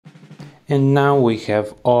And now we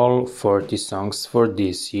have all 40 songs for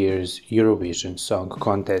this year's Eurovision Song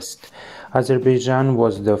Contest. Azerbaijan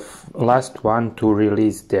was the last one to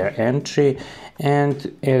release their entry,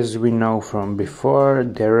 and as we know from before,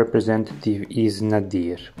 their representative is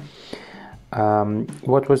Nadir.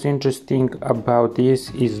 What was interesting about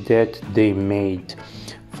this is that they made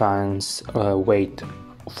fans wait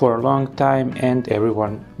for a long time and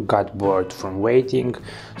everyone got bored from waiting.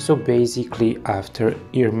 So basically, after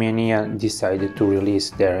Armenia decided to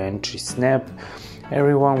release their entry Snap,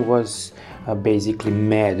 everyone was basically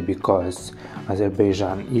mad because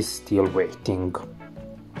Azerbaijan is still waiting.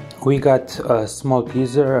 We got a small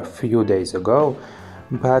teaser a few days ago,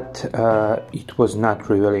 but it was not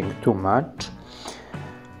revealing too much.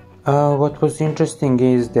 What was interesting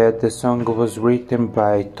is that the song was written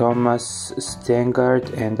by Thomas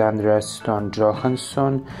Stengard and Andreas Stone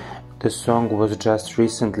Johansson. The song was just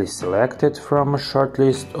recently selected from a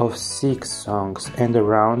shortlist of 6 songs and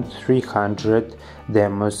around 300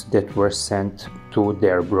 demos that were sent to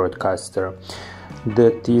their broadcaster.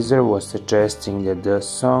 The teaser was suggesting that the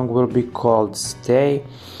song will be called Stay,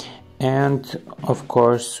 and of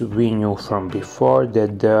course we knew from before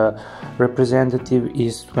that the representative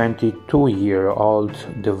is 22-year-old,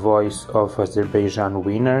 the voice of Azerbaijan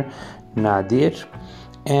winner Nadir,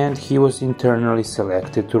 and he was internally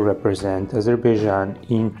selected to represent Azerbaijan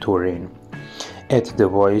in Turin. At the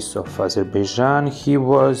Voice of Azerbaijan, he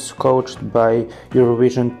was coached by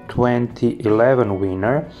Eurovision 2011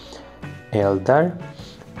 winner Eldar,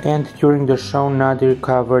 and during the show Nadir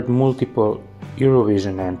covered multiple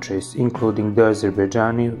Eurovision entries, including the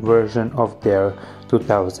Azerbaijani version of their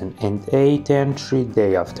 2008 entry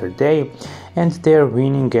Day After Day and their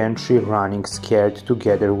winning entry Running Scared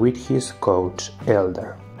together with his coach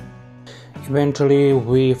Eldar. Eventually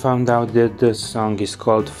we found out that the song is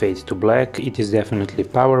called Fade to Black. It is definitely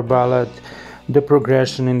power ballad. The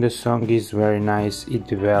progression in the song is very nice. It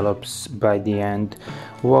develops by the end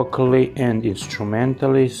vocally and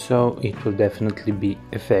instrumentally, so it will definitely be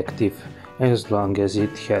effective as long as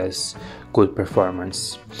it has good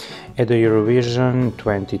performance. At the Eurovision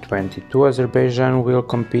 2022, Azerbaijan will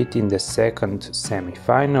compete in the second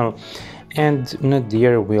semi-final, and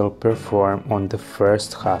Nadir will perform on the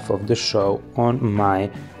first half of the show on May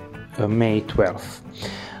 12th.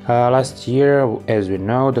 Last year, as we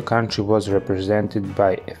know, the country was represented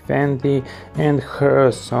by Effendi and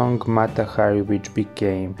her song Matahari, which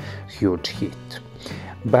became a huge hit.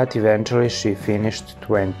 But eventually she finished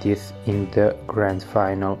 20th in the grand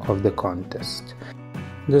final of the contest.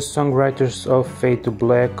 The songwriters of Fade to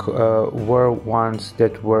Black were ones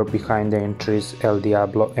that were behind the entries El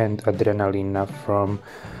Diablo and Adrenalina from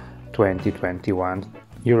 2021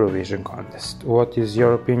 Eurovision contest. What is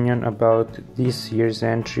your opinion about this year's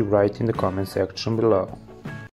entry? Write in the comment section below.